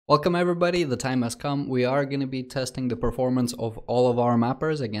Welcome everybody, the time has come. We are going to be testing the performance of all of our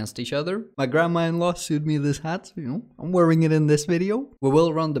mappers against each other. My grandma-in-law sewed me this hat, so I'm wearing it in this video. We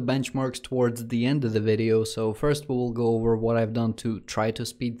will run the benchmarks towards the end of the video, so first we will go over what I've done to try to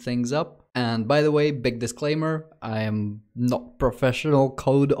speed things up. And by the way, big disclaimer, I am not professional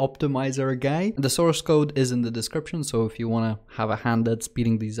code optimizer guy. The source code is in the description, so if you want to have a hand at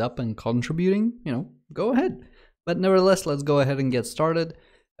speeding these up and contributing, go ahead. But nevertheless, let's go ahead and get started.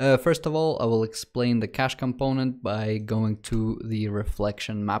 First of all, I will explain the cache component by going to the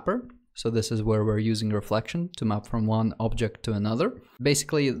reflection mapper. So this is where we're using reflection to map from one object to another.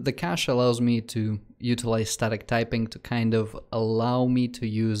 Basically, the cache allows me to utilize static typing to kind of allow me to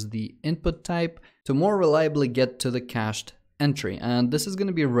use the input type to more reliably get to the cached entry. And this is going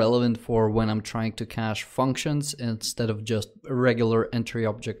to be relevant for when I'm trying to cache functions instead of just regular entry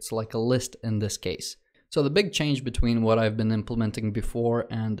objects like a list in this case. So the big change between what I've been implementing before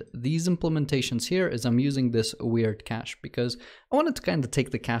and these implementations here is I'm using this weird cache because I wanted to kind of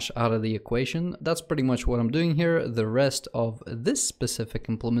take the cache out of the equation. That's pretty much what I'm doing here. The rest of this specific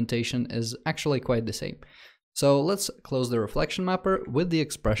implementation is actually quite the same. So let's close the reflection mapper with the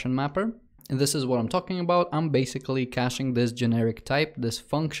expression mapper. And this is what I'm talking about. I'm basically caching this generic type, this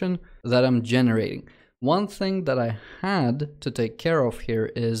function that I'm generating. One thing that I had to take care of here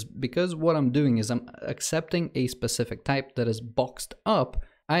is because what I'm doing is I'm accepting a specific type that is boxed up,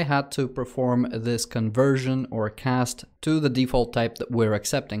 I had to perform this conversion or cast to the default type that we're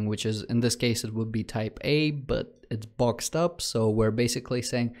accepting, which is in this case it would be type A, but it's boxed up. So we're basically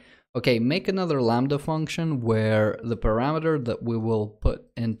saying, okay, make another lambda function where the parameter that we will put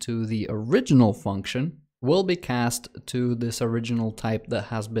into the original function will be cast to this original type that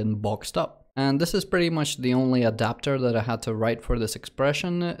has been boxed up. And this is pretty much the only adapter that I had to write for this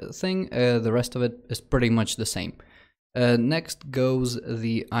expression thing. The rest of it is pretty much the same. Next goes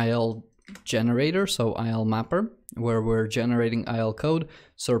the IL generator, so IL mapper, where we're generating IL code.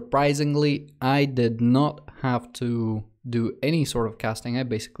 Surprisingly, I did not have to do any sort of casting. I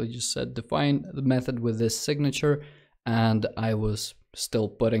basically just said define the method with this signature, and I was still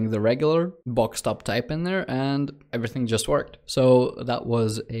putting the regular boxed up type in there, and everything just worked. So that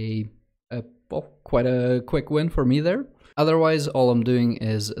was quite a quick win for me there. Otherwise, all I'm doing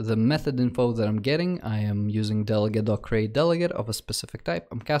is the method info that I'm getting. I am using delegate.createDelegate of a specific type.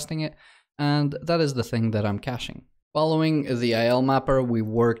 I'm casting it, and that is the thing that I'm caching. Following the IL mapper, we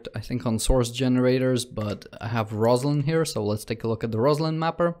worked, I think, on source generators, but I have Roslyn here, so let's take a look at the Roslyn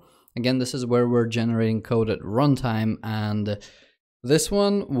mapper. Again, this is where we're generating code at runtime, and this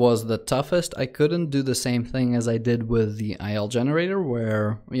one was the toughest. I couldn't do the same thing as I did with the IL generator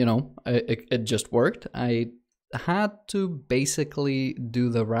where, it just worked. I had to basically do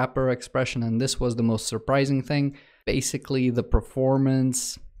the wrapper expression, and this was the most surprising thing. Basically, the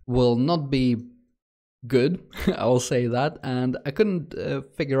performance will not be good, I'll say that, and I couldn't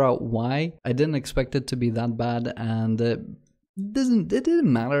figure out why. I didn't expect it to be that bad, and it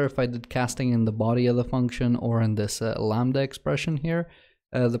didn't matter if I did casting in the body of the function or in this lambda expression here.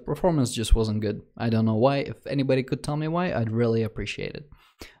 The performance just wasn't good. I don't know why. If anybody could tell me why, I'd really appreciate it.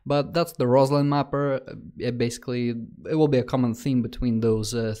 But that's the Roslyn mapper. It will be a common theme between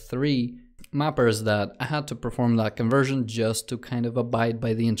those three mappers that I had to perform that conversion just to kind of abide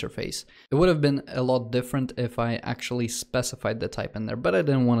by the interface. It would have been a lot different if I actually specified the type in there, but I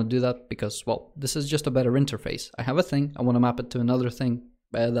didn't want to do that because, well, this is just a better interface. I have a thing, I want to map it to another thing,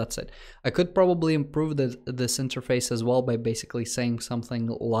 that's it. I could probably improve this interface as well by basically saying something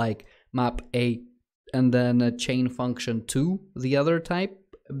like map A and then a chain function to the other type.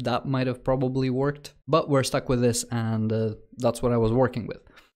 That might have probably worked, but we're stuck with this, and that's what I was working with.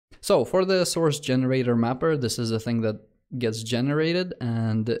 So for the source generator mapper, this is a thing that gets generated,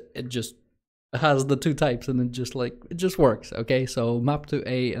 and it just has the two types, and it just works. Okay, so map to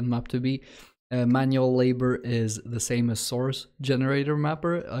A and map to B. Manual labor is the same as source generator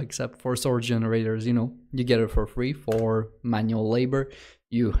mapper, except for source generators, you get it for free. For manual labor,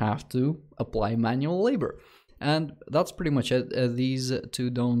 you have to apply manual labor. And that's pretty much it. These two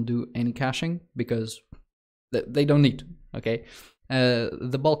don't do any caching because they don't need to, okay?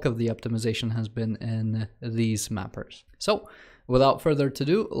 The bulk of the optimization has been in these mappers. So without further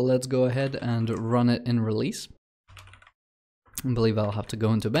ado, let's go ahead and run it in release. I believe I'll have to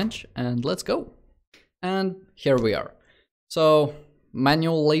go into bench, and let's go. And here we are. So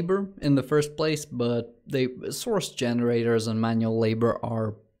manual labor in the first place, but source generators and manual labor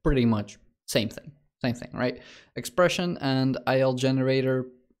are pretty much same thing, right? Expression and IL generator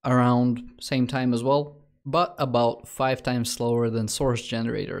around same time as well, but about 5 times slower than source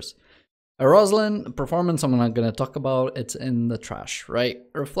generators. Roslyn, performance I'm not going to talk about, it's in the trash, right?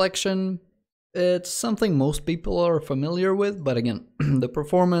 Reflection, it's something most people are familiar with, but again, the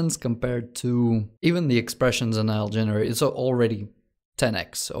performance compared to even the expressions in IL generator is already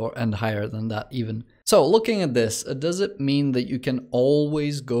 10x and higher than that even. So looking at this, does it mean that you can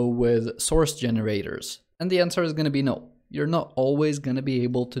always go with source generators? And the answer is going to be no. You're not always going to be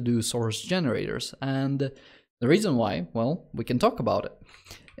able to do source generators. And the reason why, well, we can talk about it.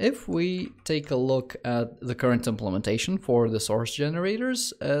 If we take a look at the current implementation for the source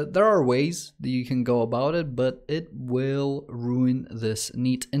generators, there are ways that you can go about it, but it will ruin this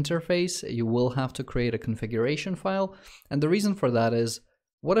neat interface. You will have to create a configuration file. And the reason for that is,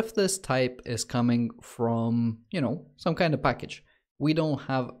 what if this type is coming from, some kind of package? We don't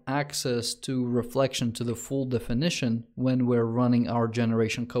have access to reflection to the full definition when we're running our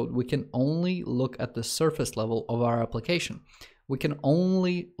generation code. We can only look at the surface level of our application. We can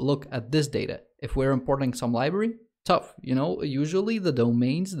only look at this data. If we're importing some library, tough. Usually the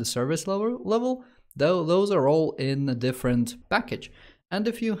domains, the service level, those are all in a different package. And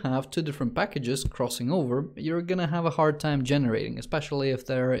if you have two different packages crossing over, you're gonna have a hard time generating, especially if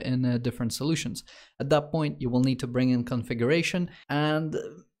they're in different solutions. At that point, you will need to bring in configuration, and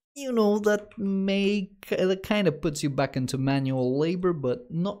that kind of puts you back into manual labor, but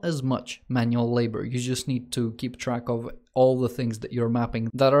not as much manual labor. You just need to keep track of all the things that you're mapping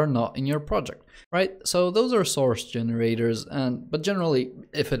that are not in your project, right? So those are source generators, but generally,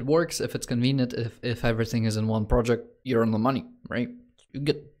 if it works, if it's convenient, if everything is in one project, you're on the money, right? You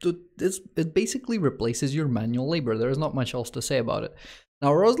get to this. It basically replaces your manual labor. There's not much else to say about it.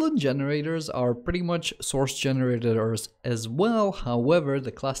 Now, Roslyn generators are pretty much source generators as well. However,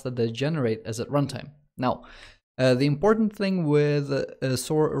 the class that they generate is at runtime. Now, the important thing with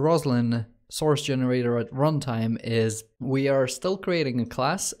Roslyn source generator at runtime is we are still creating a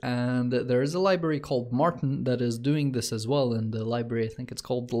class, and there is a library called Martin that is doing this as well. In the library, I think it's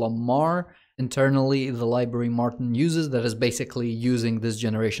called Lamar. Internally, the library Martin uses that is basically using this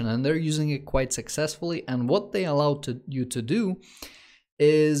generation, and they're using it quite successfully. And what they allow you to do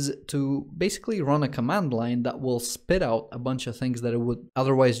is to basically run a command line that will spit out a bunch of things that it would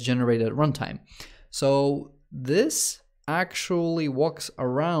otherwise generate at runtime. So this actually walks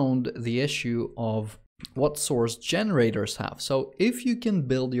around the issue of what source generators have. So if you can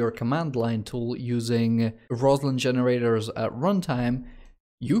build your command line tool using Roslyn generators at runtime,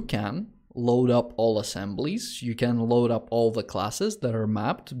 you can load up all assemblies, you can load up all the classes that are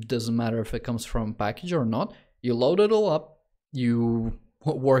mapped. It doesn't matter if it comes from a package or not. You load it all up, you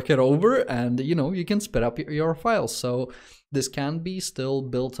work it over, and you can spit up your files. So this can be still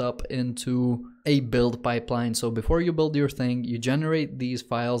built up into a build pipeline. So before you build your thing, you generate these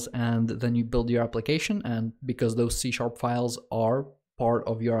files, and then you build your application. And because those C# files are part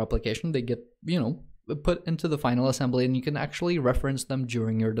of your application, they get put into the final assembly, and you can actually reference them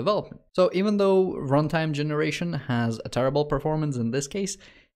during your development. So even though runtime generation has a terrible performance in this case,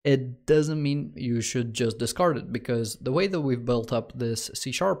 it doesn't mean you should just discard it, because the way that we've built up this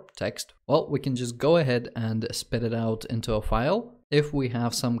C# text, well, we can just go ahead and spit it out into a file if we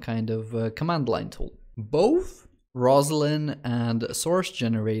have some kind of command line tool. Both Roslyn and source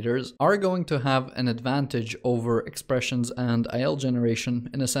generators are going to have an advantage over expressions and IL generation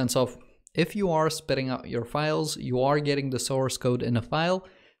in a sense of, if you are spitting out your files, you are getting the source code in a file.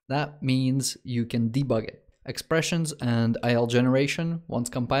 That means you can debug it. Expressions and IL generation, once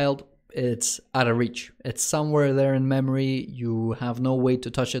compiled, it's out of reach. It's somewhere there in memory. You have no way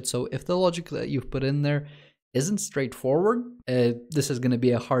to touch it. So if the logic that you've put in there isn't straightforward, this is going to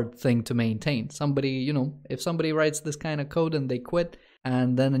be a hard thing to maintain. Somebody, if somebody writes this kind of code and they quit,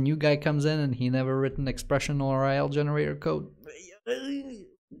 and then a new guy comes in and he never written expression or IL generator code,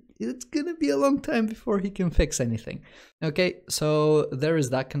 it's gonna be a long time before he can fix anything. Okay, so there is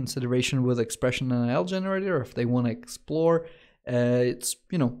that consideration with expression and IL generator. If they want to explore, it's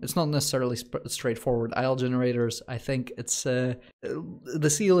not necessarily straightforward. IL generators, I think it's the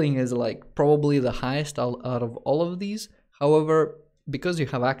ceiling is like probably the highest out of all of these. However, because you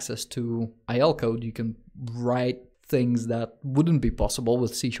have access to IL code, you can write things that wouldn't be possible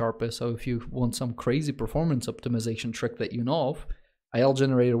with C#. So if you want some crazy performance optimization trick that you know of, IL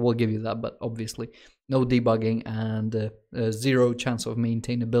generator will give you that, but obviously no debugging and zero chance of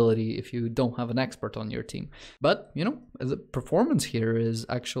maintainability if you don't have an expert on your team. But, the performance here is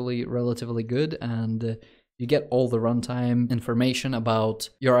actually relatively good, and you get all the runtime information about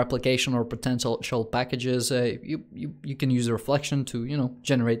your application or potential packages. You can use reflection to,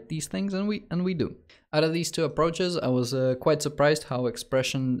 generate these things, and we do. Out of these two approaches, I was quite surprised how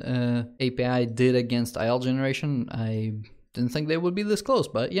expression API did against IL generation. I didn't think they would be this close,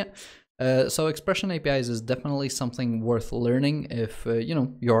 but yeah, So expression APIs is definitely something worth learning if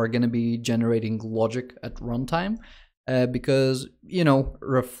you are going to be generating logic at runtime, because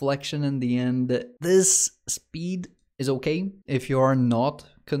reflection in the end, this speed is okay if you are not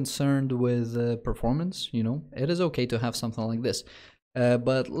concerned with performance. It is okay to have something like this,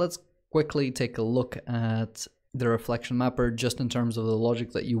 but let's quickly take a look at the reflection mapper just in terms of the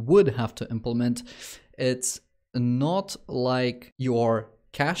logic that you would have to implement. It's not like you're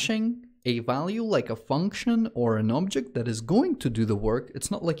caching a value like a function or an object that is going to do the work. It's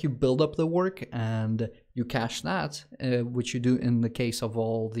not like you build up the work and you cache that, which you do in the case of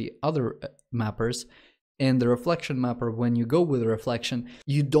all the other mappers. In the reflection mapper, when you go with a reflection,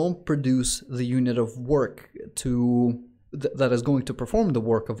 you don't produce the unit of work that is going to perform the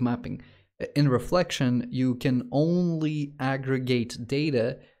work of mapping. In reflection, you can only aggregate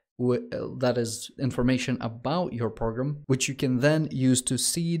data that is information about your program, which you can then use to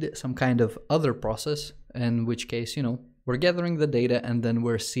seed some kind of other process, in which case, we're gathering the data and then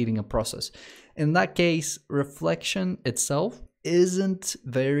we're seeding a process. In that case, reflection itself isn't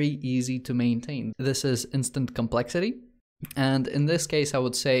very easy to maintain. This is instant complexity. And in this case, I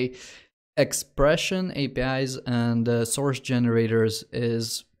would say expression APIs and source generators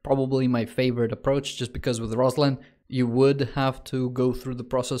is probably my favorite approach, just because with Roslyn, you would have to go through the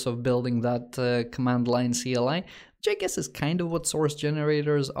process of building that command line CLI, which I guess is kind of what source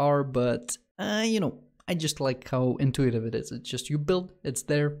generators are, but I just like how intuitive it is. It's just you build, it's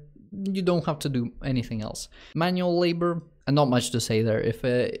there, you don't have to do anything else. Manual labor, and not much to say there.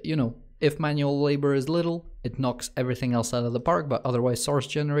 If manual labor is little, it knocks everything else out of the park, but otherwise source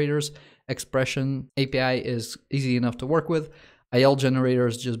generators, expression API is easy enough to work with. IL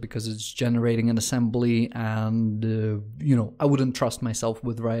generators, just because it's generating an assembly, and I wouldn't trust myself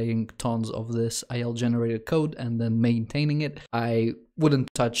with writing tons of this IL generated code and then maintaining it. I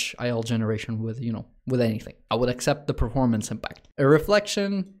wouldn't touch IL generation with anything. I would accept the performance impact. A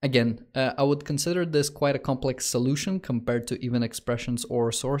reflection, again, I would consider this quite a complex solution compared to even expressions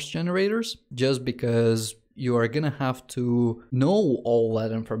or source generators, just because you are going to have to know all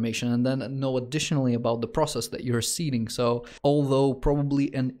that information and then know additionally about the process that you're seeding. So although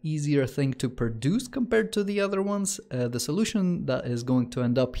probably an easier thing to produce compared to the other ones, the solution that is going to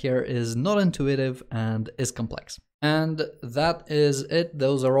end up here is not intuitive and is complex. And that is it.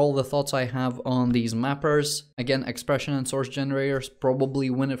 Those are all the thoughts I have on these mappers. Again, expression and source generators probably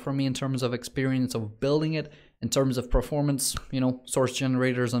win it for me in terms of experience of building it. In terms of performance, source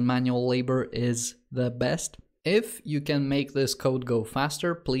generators and manual labor is the best. If you can make this code go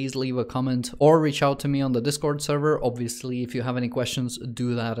faster, please leave a comment or reach out to me on the Discord server. Obviously, if you have any questions,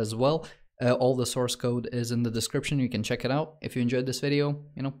 do that as well. All the source code is in the description. You can check it out. If you enjoyed this video,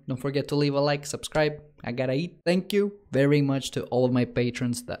 don't forget to leave a like, subscribe. I gotta eat. Thank you very much to all of my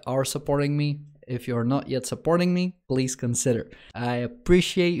patrons that are supporting me. If you're not yet supporting me, please consider. I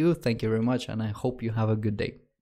appreciate you. Thank you very much, and I hope you have a good day.